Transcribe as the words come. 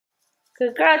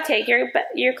Good girl, take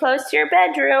your clothes to your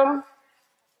bedroom.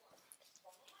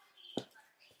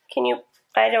 Can you,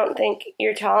 I don't think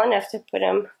you're tall enough to put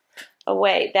them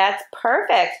away. That's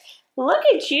perfect. Look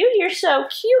at you, you're so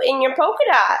cute in your polka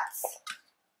dots.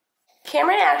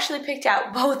 Cameron actually picked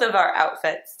out both of our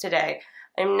outfits today.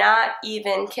 I'm not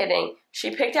even kidding.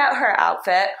 She picked out her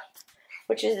outfit,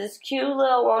 which is this cute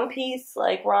little one-piece,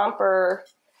 like, romper,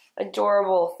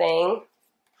 adorable thing.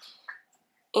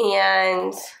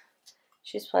 And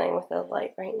she's playing with the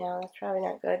light right now. That's probably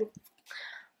not good.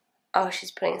 Oh,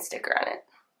 she's putting a sticker on it.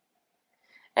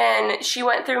 And she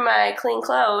went through my clean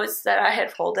clothes that I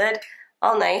had folded,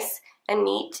 all nice and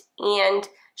neat, and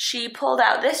she pulled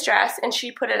out this dress and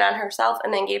she put it on herself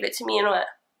and then gave it to me and went.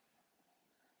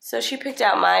 So she picked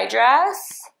out my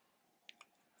dress,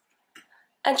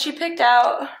 and she picked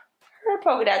out her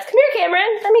polka dots. Come here,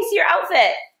 Cameron. Let me see your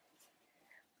outfit.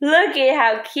 Look at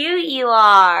how cute you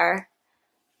are.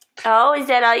 Oh, is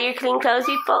that all your clean clothes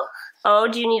you fold? Oh,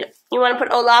 you want to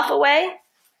put Olaf away?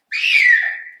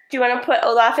 Do you want to put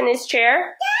Olaf in his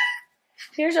chair?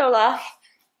 Here's Olaf.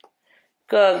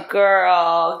 Good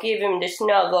girl. Give him the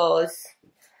snuggles.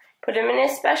 Put him in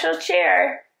his special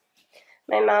chair.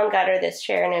 My mom got her this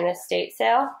chair in an estate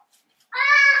sale.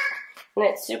 And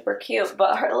it's super cute,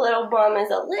 but her little bum is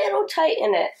a little tight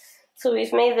in it. So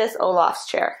we've made this Olaf's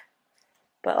chair.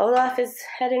 But Olaf is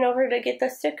heading over to get the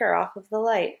sticker off of the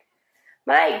light.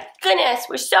 My goodness,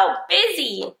 we're so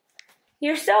busy.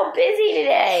 You're so busy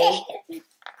today.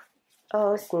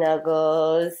 Oh,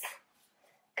 snuggles.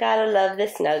 Gotta love the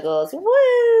snuggles.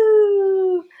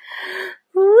 Woo!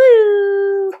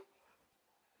 Woo!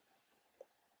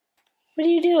 What are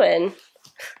you doing?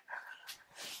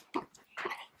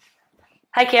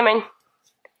 Hi, Cameron.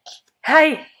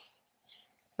 Hi.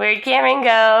 Where'd Cameron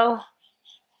go?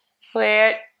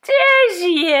 There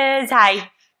she is. Hi.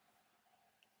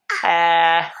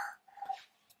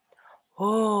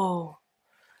 Oh.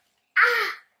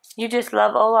 You just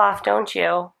love Olaf, don't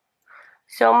you?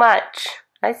 So much.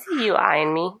 I see you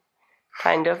eyeing me.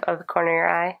 Kind of the corner of your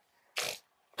eye.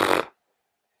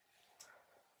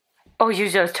 Oh,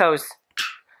 use those toes.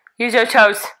 Use those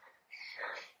toes.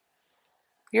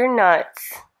 You're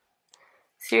nuts.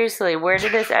 Seriously, where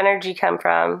did this energy come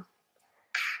from?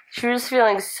 She was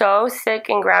feeling so sick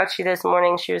and grouchy this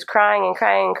morning. She was crying and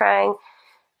crying and crying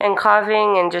and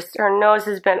coughing, and just her nose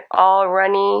has been all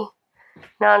runny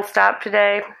nonstop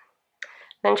today.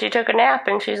 Then she took a nap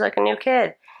and she's like a new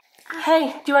kid.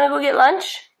 Hey, do you want to go get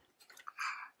lunch?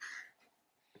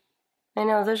 I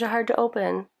know, those are hard to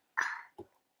open.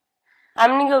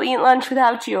 I'm going to go eat lunch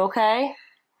without you, okay?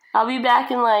 I'll be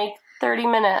back in like 30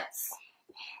 minutes.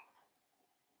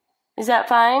 Is that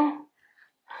fine?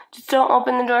 Just don't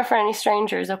open the door for any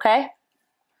strangers, okay?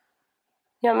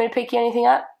 You want me to pick you anything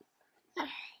up?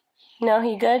 No,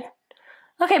 you good?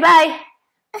 Okay, bye.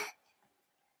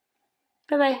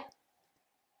 Bye-bye.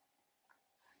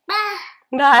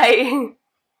 Bye.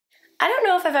 I don't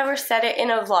know if I've ever said it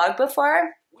in a vlog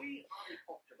before,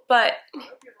 but,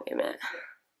 wait a minute.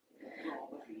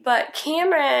 But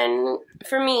Cameron,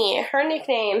 for me, her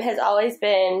nickname has always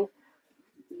been,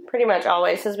 pretty much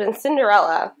always, has been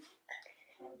Cinderella.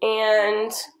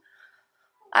 And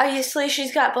obviously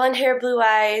she's got blonde hair, blue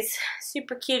eyes,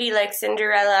 super cutie like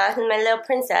Cinderella, and my little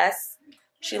princess.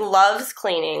 She loves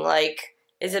cleaning, like,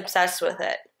 is obsessed with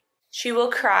it. She will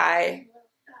cry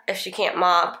if she can't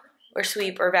mop or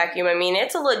sweep or vacuum. I mean,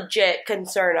 it's a legit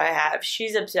concern I have.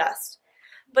 She's obsessed.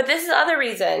 But this is the other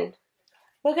reason.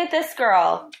 Look at this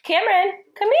girl. Cameron,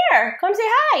 come here. Come say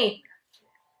hi.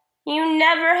 You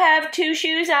never have two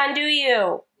shoes on, do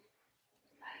you?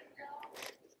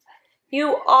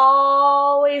 You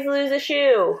always lose a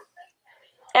shoe.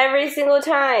 Every single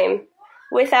time.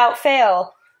 Without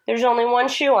fail. There's only one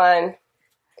shoe on.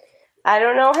 I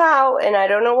don't know how, and I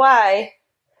don't know why.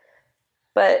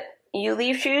 But you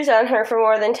leave shoes on her for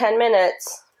more than 10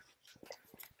 minutes.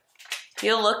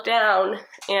 You'll look down,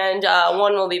 and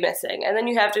one will be missing. And then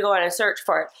you have to go on a search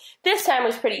for it. This time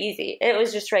was pretty easy. It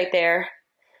was just right there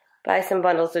by some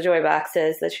bundles of joy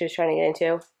boxes that she was trying to get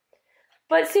into.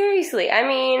 But seriously, I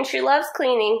mean, she loves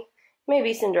cleaning.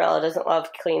 Maybe Cinderella doesn't love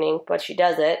cleaning, but she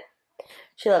does it.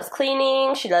 She loves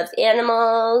cleaning. She loves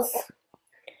animals.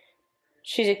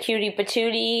 She's a cutie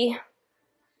patootie.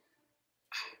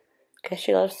 Because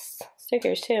she loves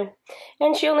stickers, too.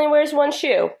 And she only wears one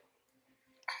shoe.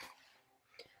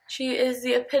 She is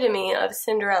the epitome of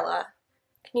Cinderella.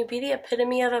 Can you be the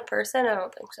epitome of a person? I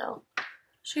don't think so.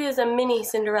 She is a mini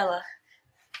Cinderella.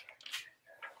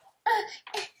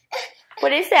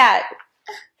 What is that?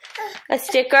 A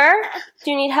sticker?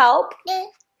 Do you need help?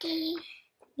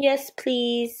 Yes,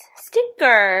 please.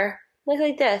 Sticker. Look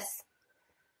like this.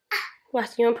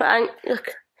 What, you want to put on,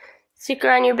 look, sticker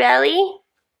on your belly?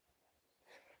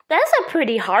 That's a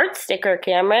pretty hard sticker,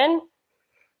 Cameron.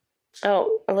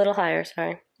 Oh, a little higher,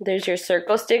 sorry. There's your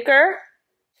circle sticker.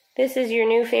 This is your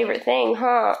new favorite thing,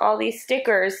 huh? All these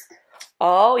stickers.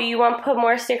 Oh, you want to put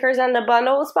more stickers on the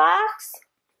bundles box?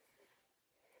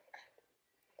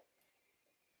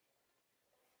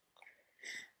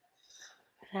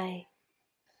 Hi.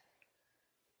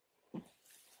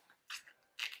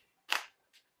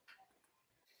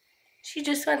 She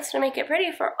just wants to make it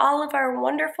pretty for all of our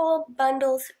wonderful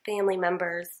bundles family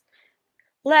members.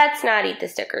 Let's not eat the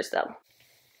stickers though.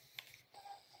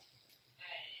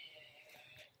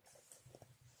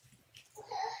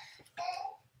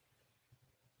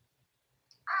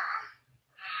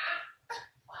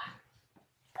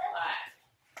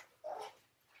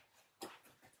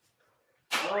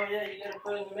 Oh yeah, you gotta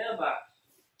put it in the mailbox.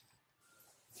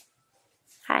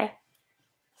 Hi.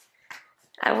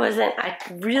 I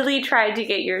really tried to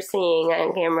get your singing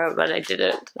on camera, but I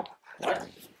didn't. What?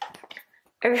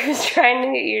 I was trying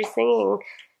to get your singing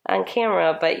on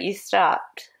camera, but you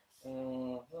stopped.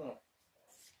 Mm-hmm.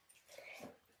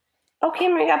 Oh,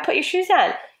 Cameron, you gotta put your shoes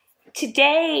on.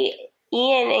 Today,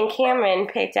 Ian and Cameron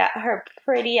picked out her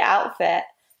pretty outfit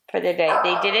for the day.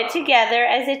 They did it together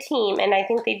as a team, and I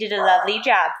think they did a lovely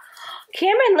job.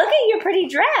 Cameron, look at your pretty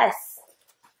dress.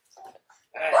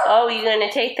 Oh, you're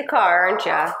gonna take the car, aren't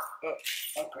you?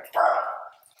 Okay.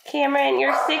 Cameron,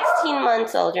 you're 16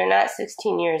 months old. You're not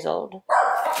 16 years old.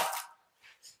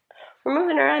 We're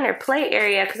moving around her play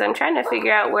area because I'm trying to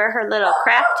figure out where her little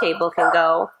craft table can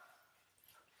go.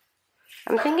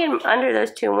 I'm thinking under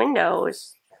those two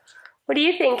windows. What do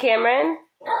you think, Cameron?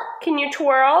 Can you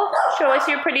twirl? Show us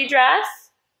your pretty dress.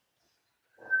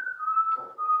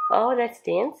 Oh, that's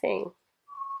dancing.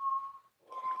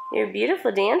 You're a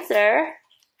beautiful dancer.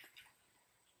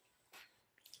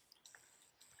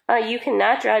 Oh, you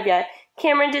cannot drive yet.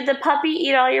 Cameron, did the puppy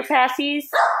eat all your passies?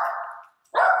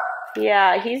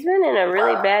 Yeah, he's been in a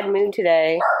really bad mood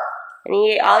today. And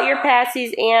he ate all your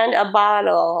passies and a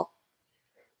bottle.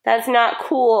 That's not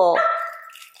cool.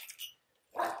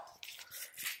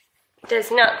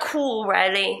 That's not cool,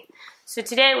 Riley. So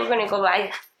today we're going to go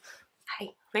buy... Hi,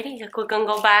 ready? We're going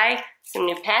to go buy some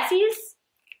new passies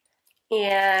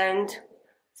and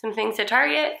some things at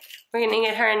Target. We're going to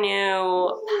get her a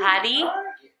new potty.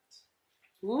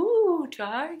 Ooh,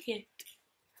 Target.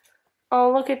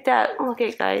 Oh, look at that. Look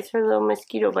at, guys, her little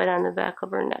mosquito bite on the back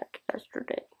of her neck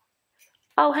yesterday.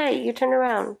 Oh, hey, you turn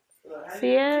around.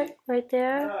 See it? Right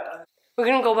there? We're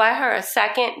going to go buy her a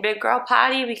second big girl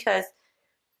potty because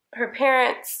her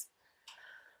parents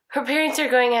are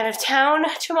going out of town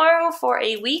tomorrow for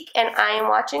a week, and I am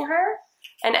watching her.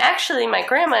 And actually, my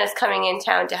grandma is coming in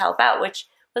town to help out, which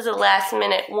was a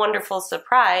last-minute wonderful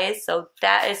surprise, so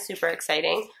that is super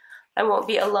exciting. I won't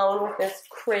be alone with this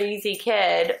crazy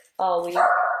kid all week.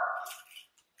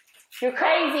 You're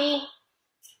crazy!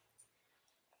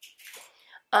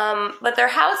 But their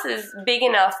house is big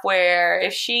enough where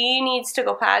if she needs to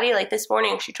go potty, like this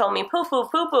morning, she told me, poo-poo,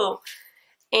 poo-poo.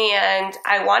 And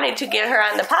I wanted to get her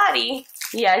on the potty.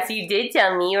 Yes, you did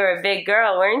tell me you were a big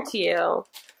girl, weren't you?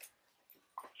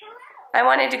 I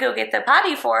wanted to go get the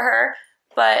potty for her,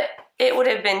 but it would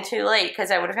have been too late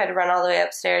because I would have had to run all the way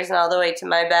upstairs and all the way to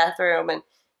my bathroom, and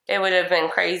it would have been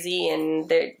crazy,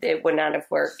 and it would not have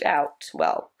worked out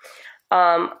well.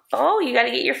 Oh, you got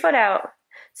to get your foot out.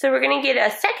 So we're going to get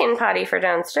a second potty for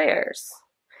downstairs.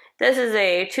 This is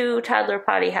a 2-toddler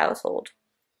potty household.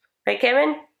 Right,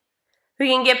 Kevin? We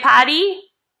can get potty?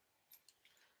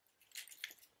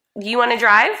 Do you want to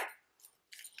drive?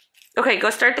 Okay, go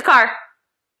start the car.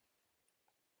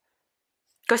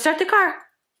 Go start the car.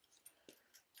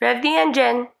 Rev the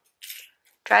engine.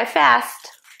 Drive fast.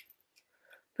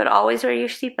 But always wear your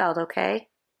seatbelt, okay?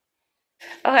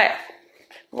 Okay.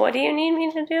 What do you need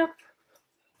me to do?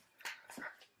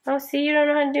 Oh, see, you don't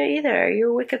know how to do it either.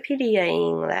 You're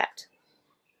Wikipedia-ing that.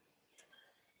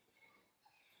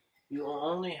 You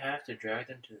only have to drag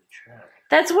them to the track.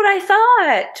 That's what I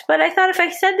thought. But I thought if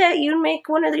I said that, you'd make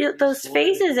one of those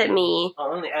faces at me.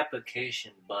 On the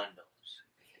application bundles.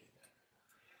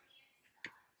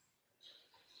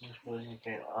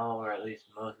 Or at least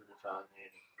most of the files need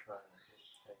to try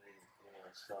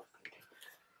self-contained.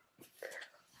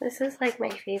 This is like my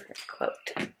favorite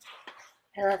quote.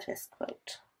 I love this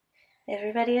quote.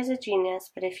 Everybody is a genius,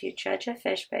 but if you judge a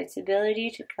fish by its ability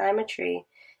to climb a tree,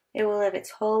 it will live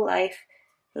its whole life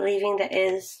believing that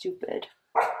it is stupid.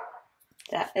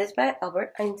 That is by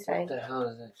Albert Einstein. What the hell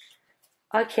is this?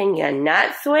 Oh, can you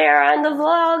not swear on the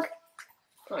vlog?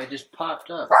 Oh, it just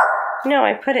popped up. No,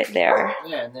 I put it there.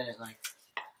 Yeah, and then it like...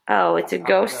 Oh, it's a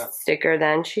ghost sticker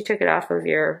then. She took it off of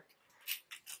your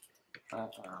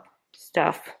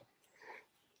stuff.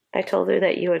 I told her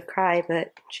that you would cry,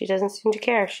 but she doesn't seem to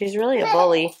care. She's really a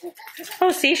bully.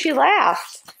 Oh, see, she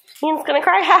laughed. Ian's gonna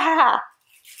cry, ha ha ha.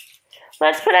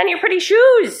 Let's put on your pretty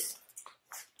shoes.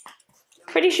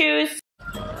 Pretty shoes.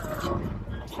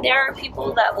 There are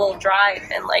people that will drive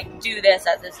and like do this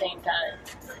at the same time.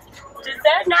 Does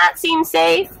that not seem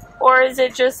safe, or is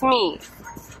it just me?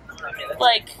 I mean,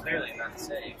 like, clearly not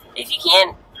safe. If you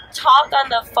can't talk on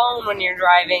the phone when you're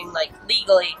driving, like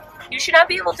legally, you should not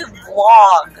be able to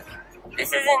vlog.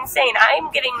 This is insane.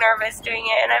 I'm getting nervous doing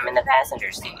it, and I'm in the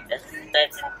passenger seat.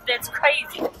 That's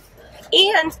crazy.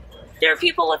 And there are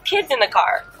people with kids in the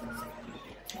car.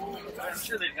 I'm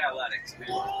sure they've got a lot of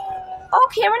experience. Oh,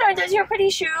 Cameron, are those your pretty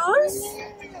shoes?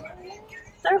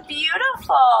 They're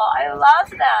beautiful. I love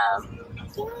them.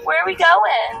 Where are we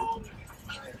going?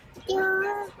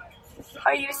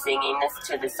 Are you singing this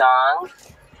to the song?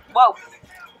 Whoa.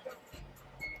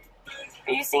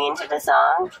 Are you singing to the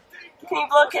song? Can you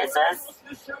blow kisses?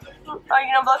 Are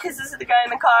you gonna blow kisses to the guy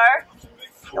in the car?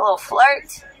 You little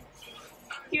flirt.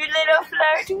 You little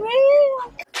flirt.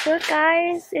 Woo! Look,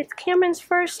 guys, it's Cameron's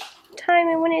first time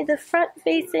in one of the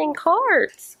front-facing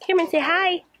carts. Cameron, say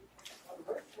hi.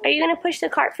 Are you gonna push the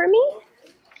cart for me?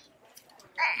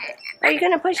 Are you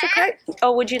gonna push the cart?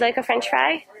 Oh, would you like a French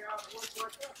fry?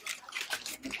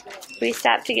 We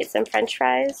stopped to get some French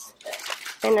fries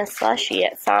and a slushie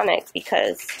at Sonic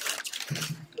because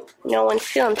no one's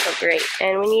feeling so great,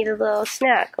 and we need a little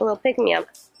snack, a little pick-me-up.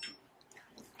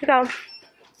 Here you go.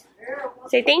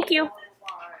 Say thank you.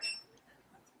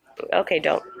 Okay,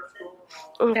 don't.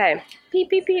 Okay. Beep,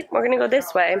 beep, beep. We're gonna go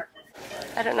this way.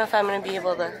 I don't know if I'm gonna be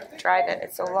able to drive it.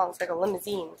 It's so long. It's like a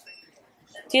limousine.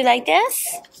 Do you like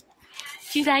this?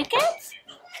 Do you like it?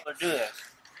 Let's do this.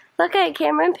 Look at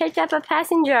Cameron picked up a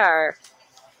passenger.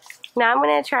 Now I'm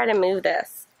gonna try to move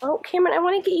this. Oh, Cameron, I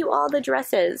want to get you all the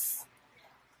dresses.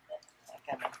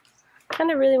 I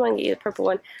kind of really want to get you the purple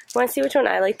one. Want to see which one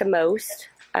I like the most?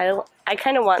 I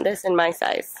kind of want this in my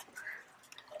size.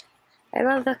 I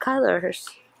love the colors.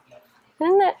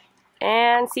 Isn't it?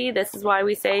 And see, this is why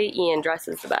we say Ian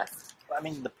dresses the best. I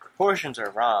mean, the proportions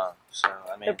are wrong, so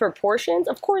I mean... The proportions?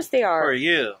 Of course they are. For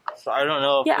you. So I don't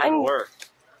know if it'll work.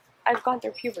 I've gone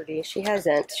through puberty. She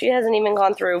hasn't. She hasn't even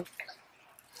gone through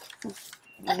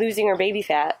losing her baby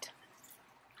fat.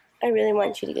 I really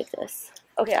want you to get this.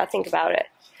 Okay, I'll think about it.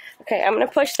 Okay, I'm going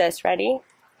to push this. Ready?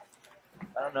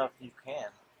 I don't know if you can.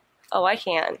 Oh, I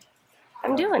can.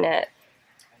 I'm doing it.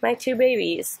 My two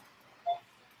babies.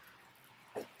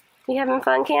 You having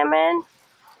fun, Cameron?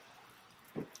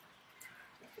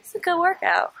 It's a good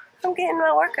workout. I'm getting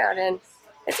my workout in.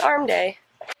 It's arm day.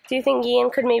 Do you think Ian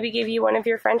could maybe give you one of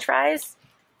your French fries?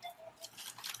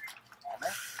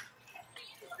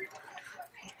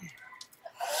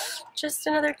 Just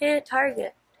another day at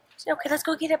Target. Okay, let's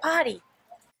go get a potty.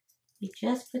 We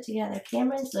just put together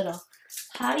Cameron's little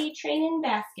potty training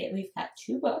basket. We've got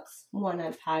 2 books, one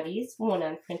on potties, one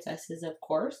on princesses, of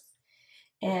course.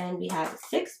 And we have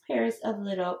 6 pairs of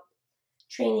little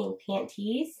training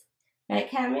panties. Right,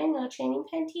 Cameron? Little training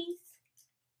panties?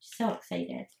 So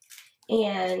excited.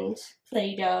 And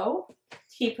Play-Doh to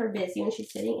keep her busy when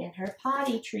she's sitting in her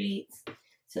potty treats.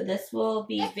 So this will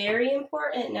be very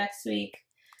important next week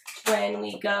when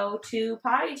we go to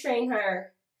potty train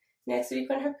her. Next week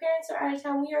when her parents are out of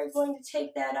town, we are going to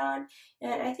take that on,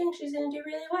 and I think she's going to do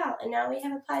really well. And now we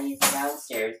have a potty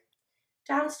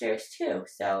downstairs too,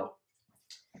 so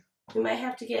we might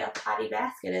have to get a potty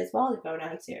basket as well to go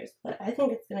downstairs. But I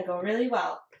think it's going to go really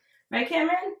well. Right,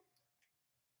 Cameron?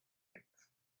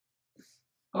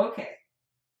 Okay.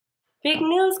 Big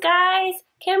news, guys.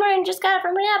 Cameron just got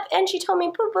from rehab, and she told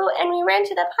me poo-poo, and we ran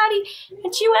to the potty,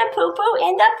 and she went poo-poo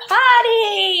in the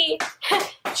potty.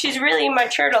 She's really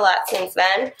matured a lot since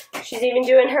then. She's even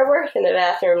doing her work in the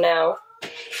bathroom now.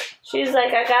 She's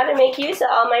like, I gotta make use of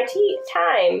all my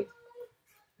time.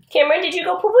 Cameron, did you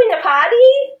go poo-poo in the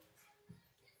potty?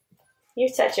 You're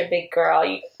such a big girl.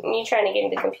 You trying to get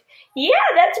into the computer.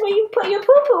 Yeah, that's where you put your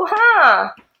poo-poo,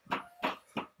 huh?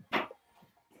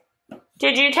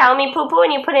 Did you tell me poo-poo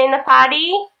and you put it in the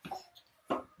potty?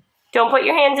 Don't put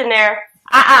your hands in there.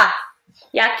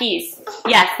 Yuckies.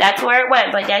 Yes, that's where it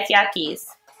went, but that's yuckies.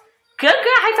 Good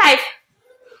girl. High five.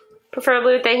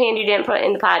 Preferably with the hand you didn't put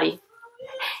in the potty.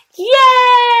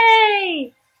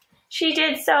 Yay! She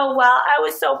did so well. I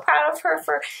was so proud of her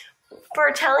for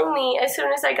telling me as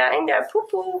soon as I got in there,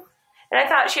 poo-poo. And I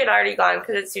thought she had already gone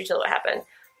because it's usually what happens.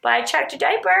 But I checked her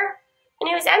diaper and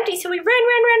it was empty, so we ran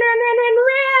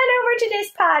over to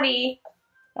this potty.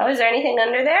 Oh, is there anything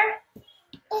under there?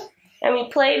 And we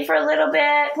played for a little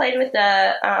bit, played with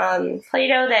the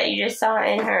Play-Doh that you just saw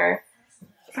in her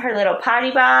little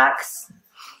potty box.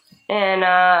 And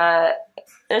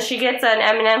she gets an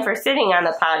M&M for sitting on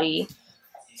the potty.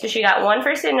 So she got one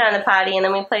for sitting on the potty, and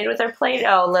then we played with her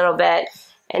Play-Doh a little bit.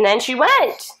 And then she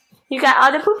went. You got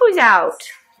all the poo-poos out.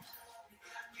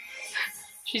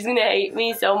 She's going to hate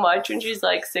me so much when she's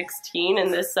like 16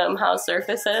 and this somehow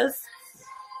surfaces.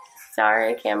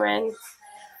 Sorry, Cameron.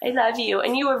 I love you.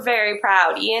 And you were very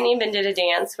proud. Ian even did a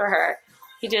dance for her.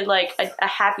 He did like a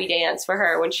happy dance for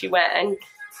her when she went. And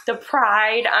the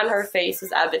pride on her face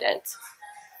was evident.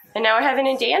 And now we're having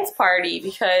a dance party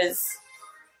because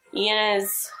Ian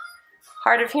is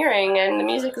hard of hearing and the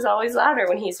music is always louder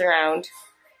when he's around.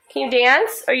 Can you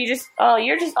dance? Or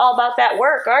you're just all about that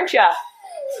work, aren't you?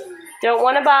 Don't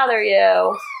want to bother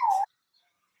you.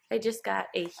 I just got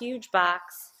a huge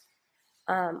box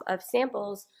of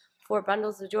samples for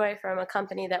Bundles of Joy from a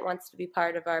company that wants to be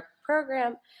part of our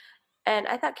program. And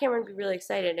I thought Cameron would be really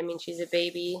excited. I mean, she's a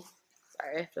baby.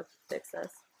 Sorry, I have to fix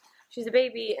this. She's a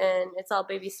baby and it's all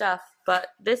baby stuff. But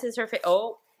this is her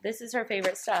this is her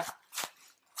favorite stuff.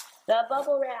 The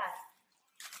bubble wrap.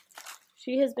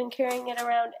 She has been carrying it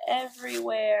around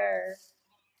everywhere.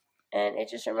 And it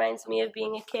just reminds me of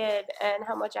being a kid and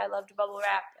how much I loved bubble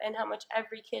wrap and how much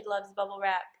every kid loves bubble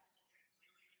wrap.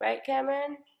 Right,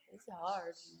 Cameron? It's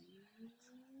hard.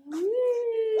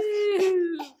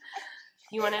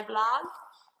 You want to vlog?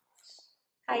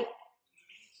 Hi.